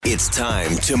It's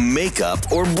time to make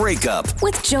up or break up.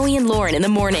 With Joey and Lauren in the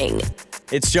morning.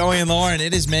 It's Joey and Lauren.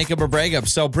 It is makeup or breakup.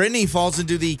 So Brittany falls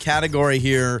into the category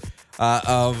here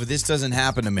of this doesn't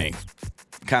happen to me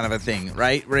kind of a thing,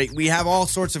 right? We have all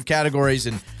sorts of categories,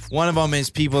 and one of them is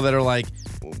people that are like,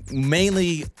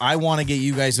 mainly I want to get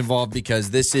you guys involved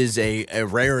because this is a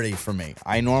rarity for me.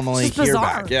 I normally hear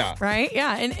bizarre, back. Yeah. Right?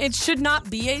 Yeah. And it should not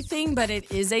be a thing, but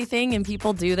it is a thing, and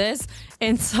people do this.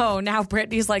 And so now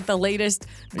Brittany's like the latest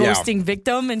ghosting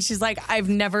victim, and she's like, I've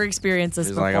never experienced this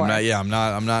before. Like, I'm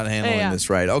not handling this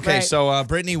right. Okay, right. So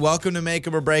Brittany, welcome to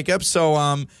Makeup or Breakup.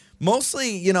 So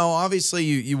mostly, obviously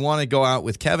you want to go out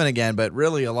with Kevin again, but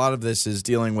really a lot of this is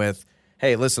dealing with,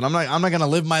 hey, listen, I'm not going to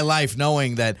live my life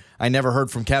knowing that I never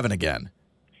heard from Kevin again.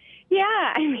 Yeah,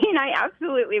 I mean, I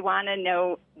absolutely want to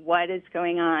know what is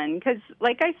going on because,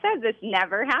 like I said, this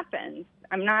never happens.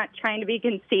 I'm not trying to be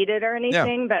conceited or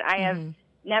anything, but I have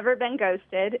never been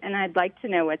ghosted, and I'd like to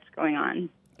know what's going on.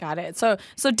 Got it. So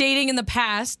dating in the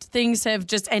past, things have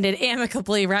just ended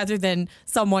amicably rather than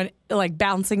someone like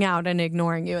bouncing out and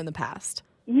ignoring you in the past.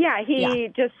 Yeah, he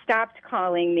just stopped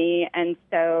calling me, and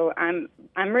so I'm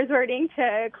resorting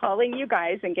to calling you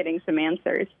guys and getting some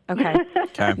answers. Okay.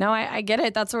 No, I get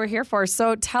it. That's what we're here for.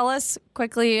 So tell us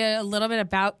quickly a little bit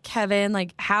about Kevin.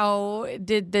 Like, how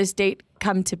did this date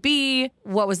come to be?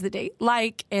 What was the date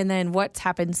like? And then what's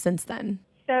happened since then?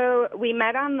 So we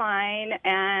met online,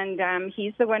 and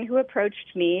he's the one who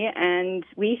approached me, and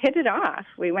we hit it off.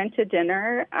 We went to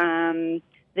dinner.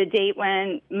 The date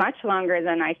went much longer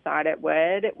than I thought it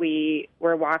would. We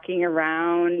were walking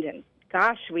around, and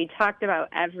gosh, we talked about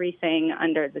everything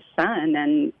under the sun,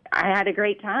 and I had a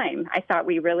great time. I thought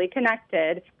we really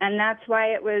connected, and that's why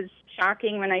it was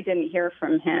shocking when I didn't hear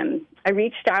from him. I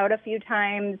reached out a few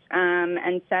times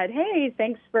and said, hey,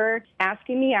 thanks for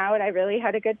asking me out. I really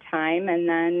had a good time. And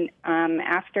then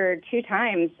after 2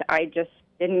 times, I just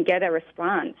didn't get a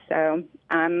response. So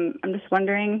I'm just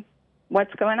wondering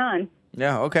what's going on.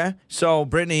 Yeah, okay. So,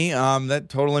 Brittany, that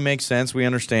totally makes sense. We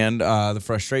understand the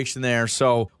frustration there.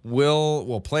 So,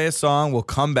 we'll play a song. We'll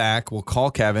come back. We'll call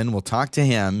Kevin. We'll talk to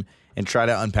him and try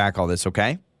to unpack all this,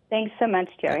 okay? Thanks so much,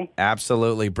 Joey.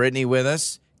 Absolutely. Brittany with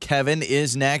us. Kevin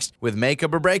is next with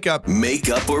Makeup or Breakup.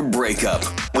 Makeup or breakup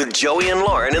with Joey and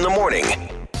Lauren in the morning.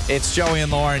 It's Joey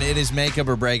and Lauren. It is Makeup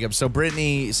or Breakup. So,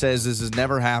 Brittany says this has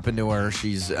never happened to her.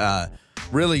 She's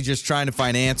really just trying to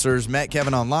find answers. Met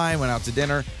Kevin online, went out to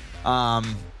dinner.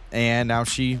 And now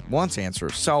she wants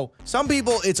answers. So some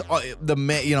people, it's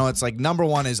like number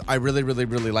one is I really, really,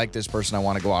 really like this person. I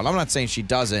want to go out. I'm not saying she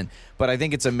doesn't, but I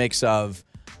think it's a mix of,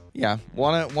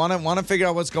 want to figure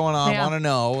out what's going on. Want to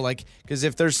know, like, because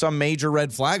if there's some major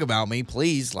red flag about me,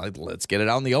 please, like, let's get it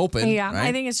out in the open. Yeah, right?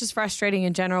 I think it's just frustrating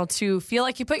in general to feel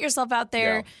like you put yourself out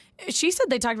there. Yeah. She said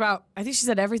they talked about, I think she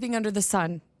said everything under the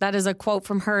sun. That is a quote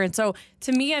from her. And so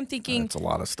to me, I'm thinking, that's a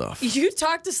lot of stuff. You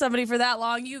talk to somebody for that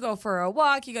long, you go for a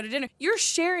walk, you go to dinner, you're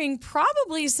sharing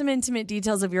probably some intimate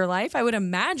details of your life, I would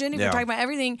imagine, if you're talking about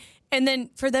everything. And then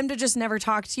for them to just never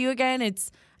talk to you again,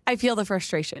 I feel the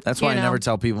frustration. That's why I never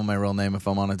tell people my real name if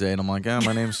I'm on a date. I'm like,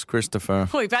 my name's Christopher.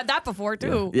 We've had that before,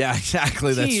 too. Yeah,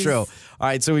 exactly. Jeez. That's true. All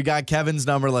right, so we got Kevin's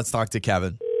number. Let's talk to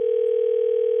Kevin.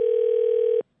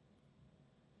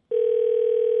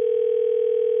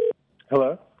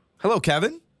 Hello? Hello,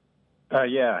 Kevin?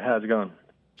 Yeah, how's it going?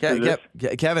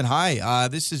 Kevin, hi.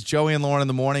 This is Joey and Lauren in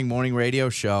the morning radio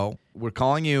show. We're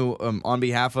calling you on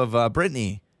behalf of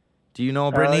Brittany. Do you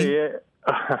know Brittany?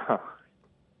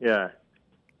 Yeah.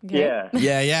 Yeah.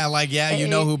 Yeah. You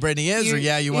know who Brittany is, or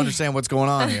you understand what's going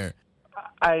on here?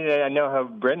 I know how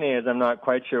Brittany is. I'm not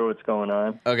quite sure what's going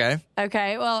on.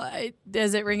 Okay. Well,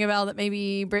 does it ring a bell that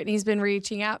maybe Brittany's been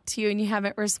reaching out to you and you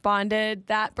haven't responded?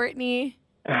 That Brittany?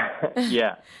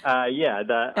 Yeah. I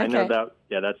know that.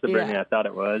 Yeah, that's the Brittany I thought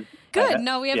it was. Good.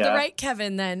 No, we have the right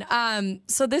Kevin then.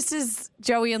 So this is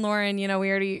Joey and Lauren. We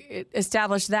already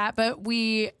established that, but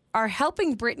we are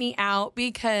helping Brittany out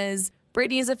because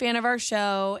Brittany is a fan of our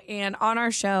show, and on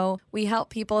our show, we help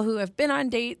people who have been on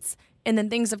dates and then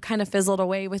things have kind of fizzled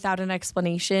away without an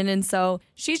explanation. And so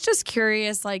she's just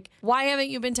curious, like, why haven't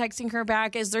you been texting her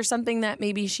back? Is there something that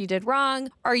maybe she did wrong?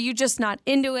 Are you just not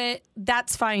into it?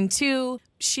 That's fine too.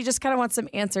 She just kind of wants some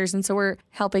answers. And so we're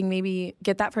helping maybe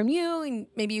get that from you, and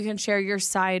maybe you can share your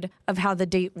side of how the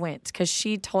date went, because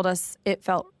she told us it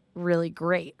felt really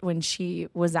great when she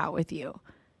was out with you.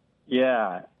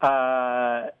 Yeah.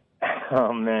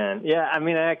 Oh, man. Yeah, I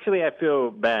mean, actually, I feel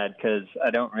bad because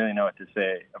I don't really know what to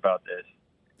say about this.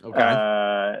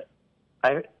 Okay.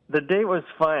 The date was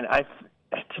fine.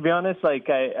 To be honest, like,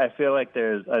 I feel like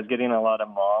I was getting a lot of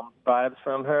mom vibes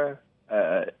from her.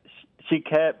 She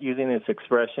kept using this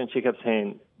expression. She kept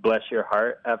saying, bless your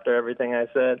heart after everything I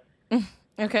said.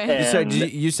 Okay.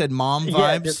 You said mom vibes?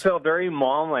 Yeah, it just felt very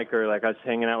mom-like, or like I was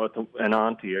hanging out with an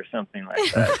auntie or something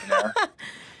like that. You know?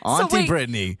 Auntie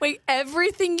Brittany. Wait,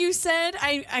 everything you said,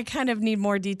 I kind of need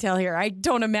more detail here. I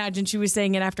don't imagine she was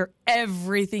saying it after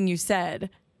everything you said.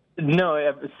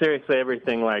 No, seriously,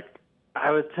 everything. Like,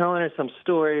 I was telling her some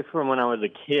story from when I was a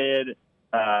kid.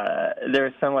 There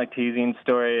was some, like, teasing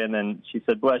story, and then she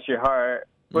said, bless your heart,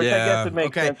 which I guess would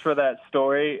make sense for that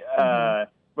story.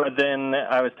 But then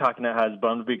I was talking to how I was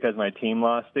bummed because my team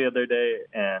lost the other day,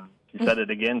 and she said it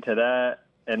again to that.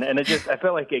 And it just, I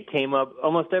felt like it came up,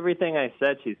 almost everything I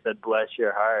said, she said, bless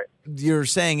your heart. You're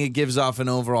saying it gives off an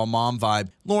overall mom vibe.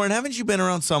 Lauren, haven't you been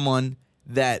around someone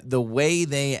that the way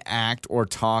they act or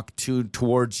talk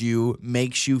towards you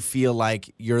makes you feel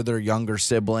like you're their younger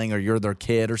sibling or you're their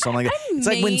kid or something like that? It's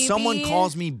like when someone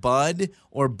calls me bud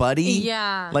or buddy.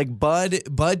 Yeah. Like bud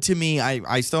to me,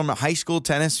 I still remember a high school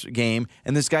tennis game,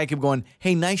 and this guy kept going,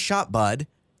 hey, nice shot, bud.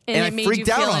 And it I made freaked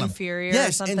you out feel on him. inferior Yes,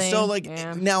 or something.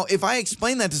 and so now if I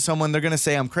explain that to someone, they're going to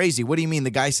say I'm crazy. What do you mean? The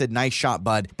guy said, nice shot,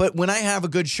 bud. But when I have a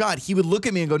good shot, he would look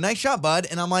at me and go, nice shot, bud.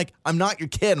 And I'm like, I'm not your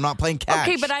kid. I'm not playing catch.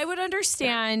 Okay, but I would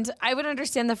understand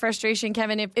the frustration,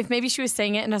 Kevin, if maybe she was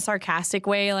saying it in a sarcastic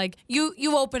way, like you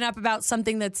open up about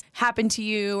something that's happened to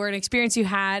you or an experience you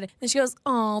had, and she goes,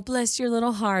 oh, bless your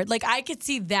little heart. Like, I could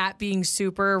see that being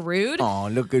super rude. Oh,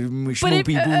 look at me,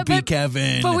 Snoopy Boopy,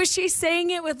 Kevin. But was she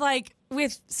saying it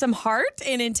with some heart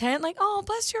and intent, like, oh,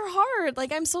 bless your heart,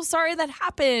 like, I'm so sorry that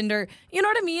happened, or you know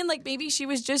what I mean? Like, maybe she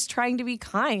was just trying to be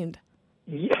kind.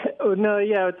 Yeah,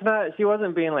 it's not, she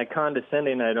wasn't being, like,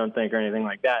 condescending, I don't think, or anything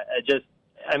like that.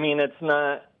 It's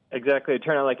not exactly a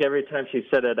turnout. Like, every time she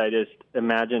said it, I just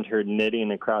imagined her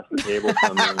knitting across the table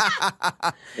from me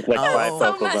with, like,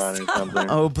 bifocals on or something.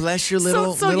 Oh, bless your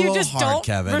little you just heart, don't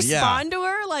Kevin. respond to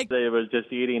her? Like, It was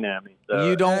just eating at me. So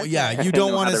you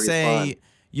don't want to say... respond.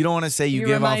 You don't want to say you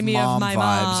give off remind me of mom my vibes.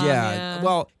 mom, Yeah. yeah.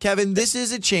 Well, Kevin, this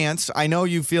is a chance. I know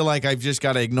you feel like I've just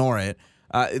got to ignore it.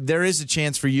 There is a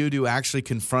chance for you to actually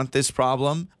confront this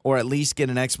problem or at least get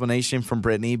an explanation from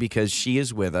Brittany because she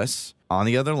is with us on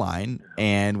the other line,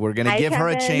 and we're going to give her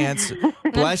a chance.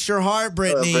 Bless your heart,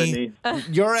 Brittany.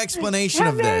 Your explanation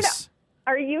of this.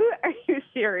 Are you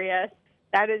serious?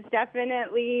 That is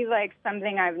definitely like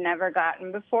something I've never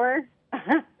gotten before.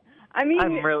 I mean,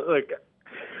 I'm really like.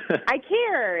 I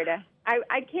cared.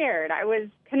 I cared. I was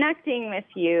connecting with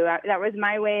you. That was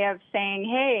my way of saying,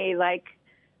 hey, like,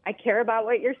 I care about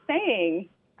what you're saying.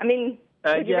 I mean,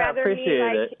 would you rather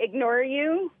me ignore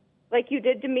you like you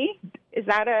did to me? Does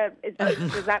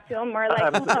that feel more like?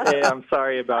 I'm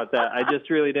sorry about that. I just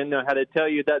really didn't know how to tell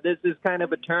you that this is kind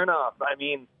of a turnoff. I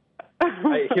mean,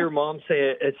 I hear mom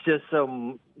say it. It's just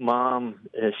so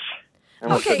mom-ish.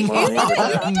 Okay, we need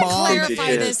to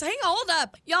clarify this. Hold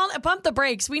up. Y'all, pump the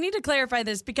brakes. We need to clarify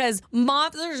this because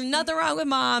there's nothing wrong with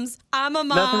moms. I'm a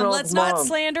mom. Let's not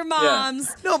slander moms.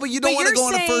 Yeah. No, but you don't want to go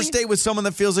on a first date with someone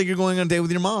that feels like you're going on a date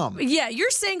with your mom. Yeah, you're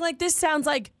saying like this sounds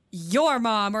like your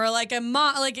mom or like a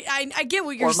mom. Like I get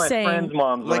what you're saying. Or my friend's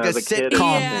mom, like a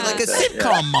sitcom, like a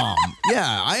sitcom mom.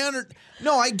 Yeah,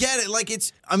 No, I get it. Like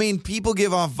people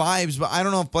give off vibes, but I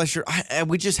don't know if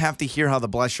we just have to hear how the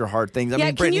bless your heart things. I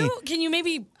mean, Brittany, can you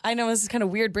maybe? I know this is kind of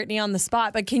weird, Brittany, on the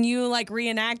spot, but can you like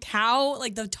reenact how,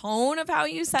 like the tone of how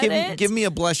you said it? Give me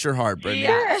a bless your heart, Brittany.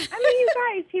 Sure. I mean, you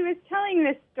guys, he was telling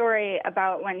this story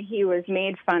about when he was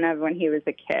made fun of when he was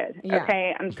a kid. Yeah.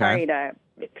 Okay, I'm sorry to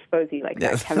expose you like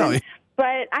that, Kevin.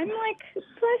 But I'm like,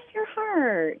 bless your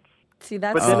heart. See,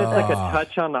 that's but then it's like a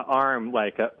touch on the arm,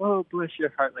 like bless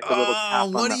your heart, like a little tap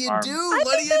on the arm. What do you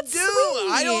do?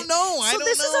 Sweet. I don't know. So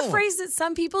this is a phrase that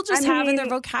some people just have in their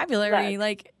vocabulary.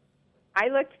 Like, I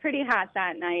looked pretty hot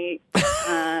that night.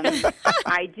 I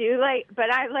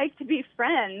like to be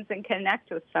friends and connect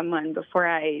with someone before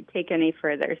I take any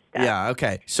further steps. Yeah,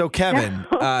 okay. So, Kevin,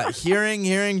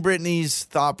 hearing Brittany's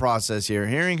thought process here,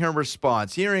 hearing her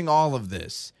response, hearing all of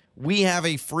this, we have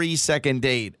a free second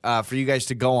date for you guys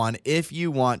to go on if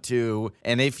you want to,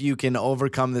 and if you can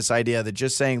overcome this idea that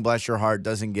just saying bless your heart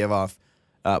doesn't give off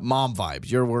mom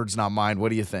vibes. Your words, not mine. What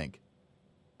do you think?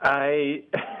 I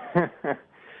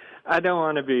don't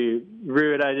want to be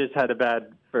rude. I just had a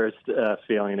bad first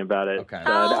feeling about it. Okay.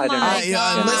 So I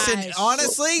don't know. Listen,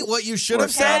 honestly, what you should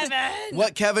have said,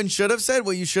 what Kevin should have said,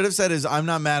 is, I'm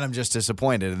not mad, I'm just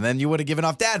disappointed. And then you would have given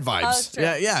off dad vibes.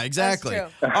 Yeah, exactly. All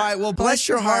right, well, bless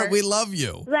your heart. We love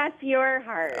you. Bless your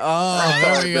heart. Oh,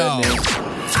 there we go.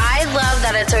 I love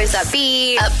that it's always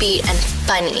upbeat and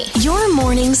funny. Your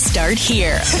mornings start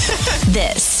here.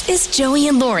 This is Joey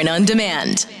and Lauren on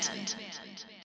Demand.